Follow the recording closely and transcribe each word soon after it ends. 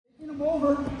them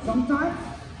over. Sometimes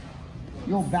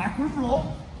you'll backward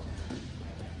roll,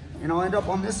 and I'll end up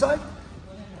on this side,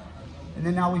 and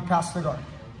then now we pass the guard,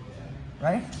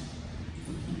 right?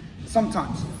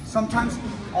 Sometimes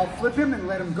I'll flip him and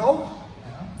let him go,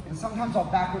 and sometimes I'll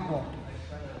backward roll.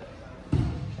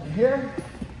 And here,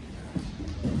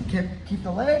 keep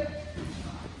the leg,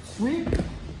 sweep.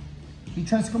 He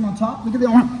tries to come on top. Look at the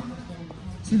arm.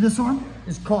 See, this arm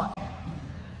is caught,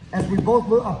 as we both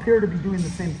appear to be doing the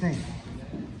same thing.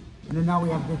 And then now we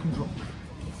have good control.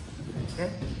 Okay?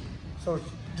 So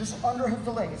just underhook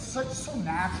the leg. It's so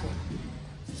natural.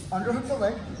 Underhook the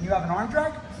leg, and you have an arm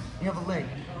drag, and you have a leg.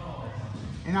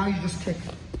 And now you just kick.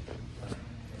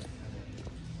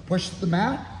 Push the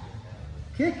mat,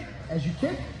 kick. As you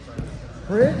kick,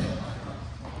 bridge,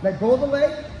 let go of the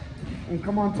leg, and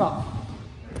come on top.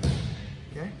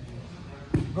 Okay?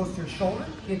 Goes to your shoulder.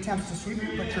 He attempts to sweep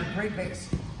you, but you're a great base.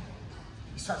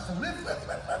 He starts to lift,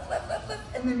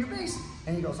 and then your base.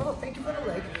 And he goes, oh, thank you for the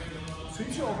leg.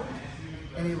 Sweeps you over,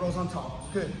 and he rolls on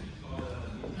top. Good.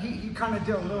 He kind of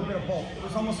did a little bit of both. It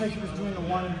was almost like he was doing the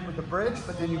one with the bridge,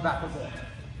 but then you backward rolled.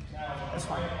 That's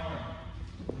fine.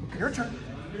 Your turn.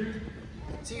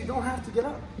 See, you don't have to get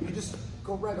up. You just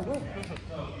go right away.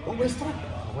 Don't waste time.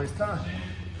 Don't waste time.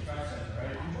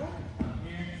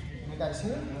 You guys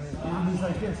here? And he's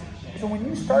like this. So when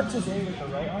you start to... with the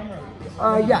right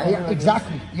arm? Yeah,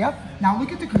 exactly. Yep. Now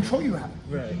look at the control you have.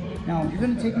 Right. Now you're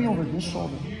going to take me over this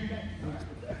shoulder.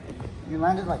 You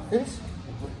landed like this.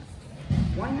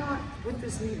 Why not put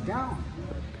this knee down?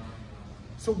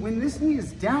 So when this knee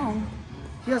is down,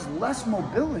 he has less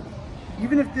mobility.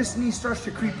 Even if this knee starts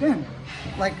to creep in,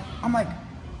 I'm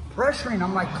pressuring,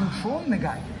 I'm controlling the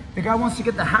guy. The guy wants to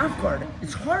get the half guard.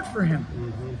 It's hard for him,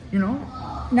 you know?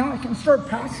 Now I can start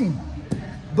passing.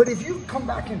 But if you come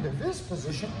back into this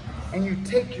position and you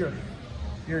take your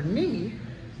knee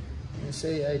and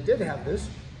say, I did have this,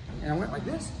 and I went like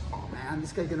this, oh man,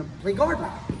 this guy's gonna play guard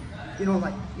now. You know,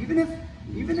 even if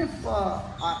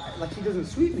he doesn't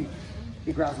sweep me,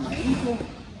 he grabs my ankle,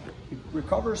 he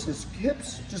recovers his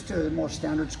hips just to a more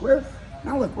standard square.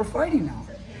 Now look, we're fighting now.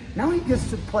 Now he gets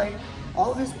to play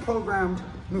all of his programmed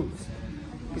moves.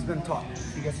 He's been taught.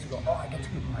 He gets to go, oh, I get to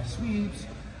do my sweeps,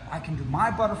 I can do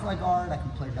my butterfly guard, I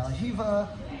can play Balahiva,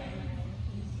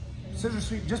 scissor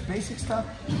sweep, just basic stuff.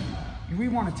 We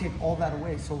want to take all that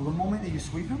away. So the moment that you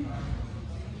sweep him,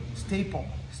 staple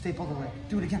the leg.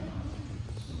 Do it again.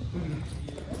 Do it again.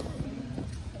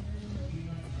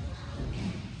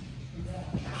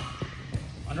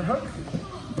 Underhook.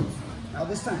 Now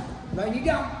this time, right knee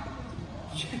down.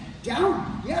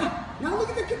 Down, yeah. Now look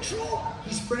at the control.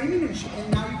 He's framing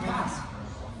and now you pass.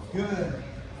 Good.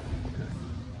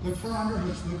 Look for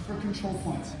underhooks, look for control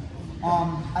points.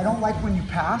 I don't like when you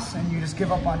pass and you just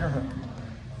give up underhook.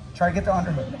 Try to get the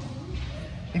underhook.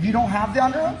 If you don't have the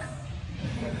underhook,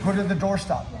 go to the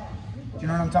doorstop. Do you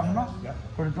know what I'm talking about? Yeah.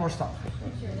 Go to the doorstop.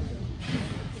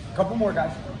 A couple more,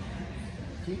 guys.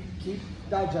 Keep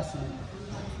digesting it.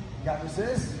 You got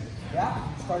resist. Yeah.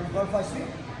 Start your butterfly sweep.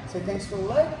 Say thanks for the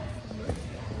leg.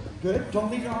 Good.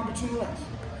 Don't leave your arm between the legs.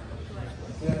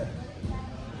 Good.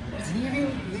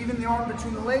 Leaving the arm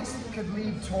between the legs could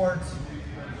lead towards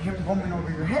him going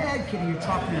over your head, getting you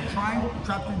trapped in a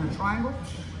triangle,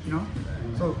 you know?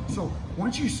 So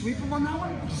once you sweep him on that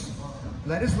one, just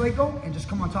let his leg go and just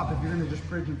come on top. If you're gonna just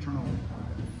bridge and turn over.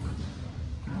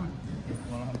 Come on.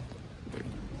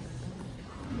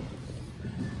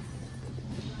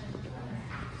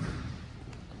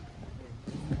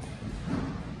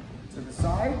 To the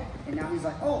side, and now he's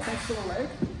like, oh, thanks for the leg.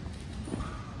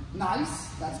 Nice,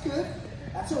 that's good.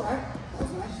 That's all right. That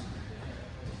was nice.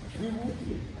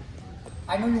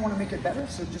 I know you want to make it better,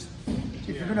 so just, if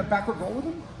you're going to backward roll with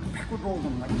them,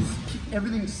 like just keep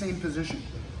everything in the same position.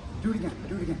 Do it again.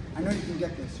 I know you can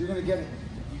get this. You're going to get it.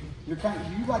 You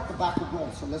like the backward roll,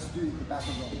 so let's do the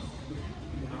backward roll.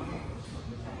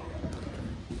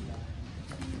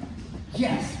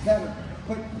 Yes, better.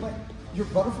 But your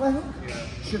butterfly hook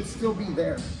should still be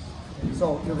there.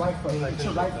 So your right foot, it's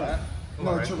your right foot.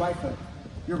 No, it's your right foot.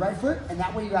 Your right foot, and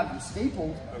that way you have them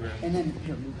stapled, and then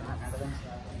here, move that out of there.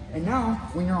 And now,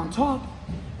 when you're on top,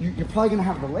 you're probably gonna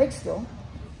have the leg still.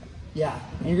 Yeah,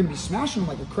 and you're gonna be smashing them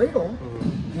like a cradle.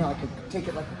 You know, I could take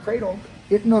it like a cradle.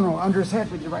 No, under his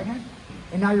head with your right hand.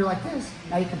 And now you're like this.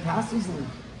 Now you can pass easily.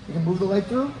 You can move the leg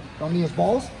through. Don't need his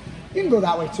balls. You can go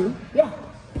that way too. Yeah,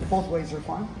 both ways are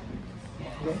fine.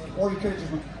 Okay. Or you could have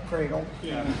just went cradle.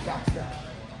 Yeah. Back step.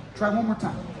 Try one more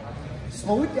time.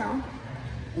 Slow it down.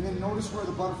 And then notice where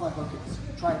the butterfly hook is.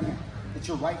 Try it again. It's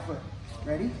your right foot.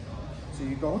 Ready? So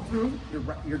you go through,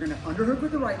 you're going to underhook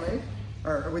with the right leg,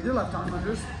 or with your left arm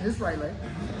under his right leg.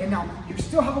 And now you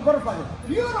still have a butterfly there.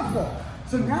 Beautiful.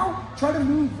 So now try to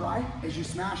move, right, as you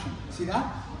smash him. See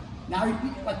that? Now,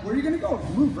 like, where are you going to go?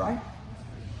 You move, right?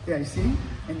 Yeah, you see?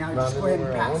 And now you just go ahead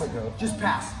and pass. Just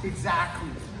pass. Exactly.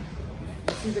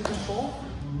 You see the control?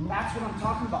 That's what I'm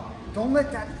talking about. Don't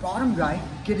let that bottom guy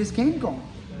get his game going.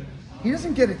 He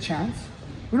doesn't get a chance.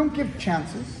 We don't give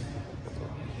chances.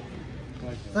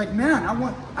 It's like, man,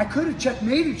 I could have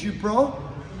checkmated you, bro,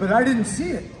 but I didn't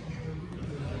see it.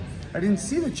 I didn't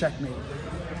see the checkmate.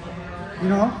 You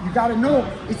know, you got to know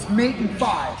it's mate in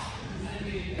 5.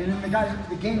 And then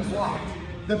the game's locked.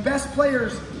 The best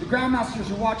players, the grandmasters,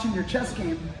 are watching your chess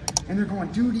game, and they're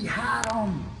going, dude, he had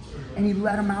him, and he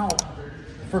let him out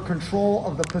for control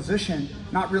of the position,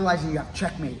 not realizing you got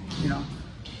checkmate, you know?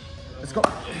 Let's go.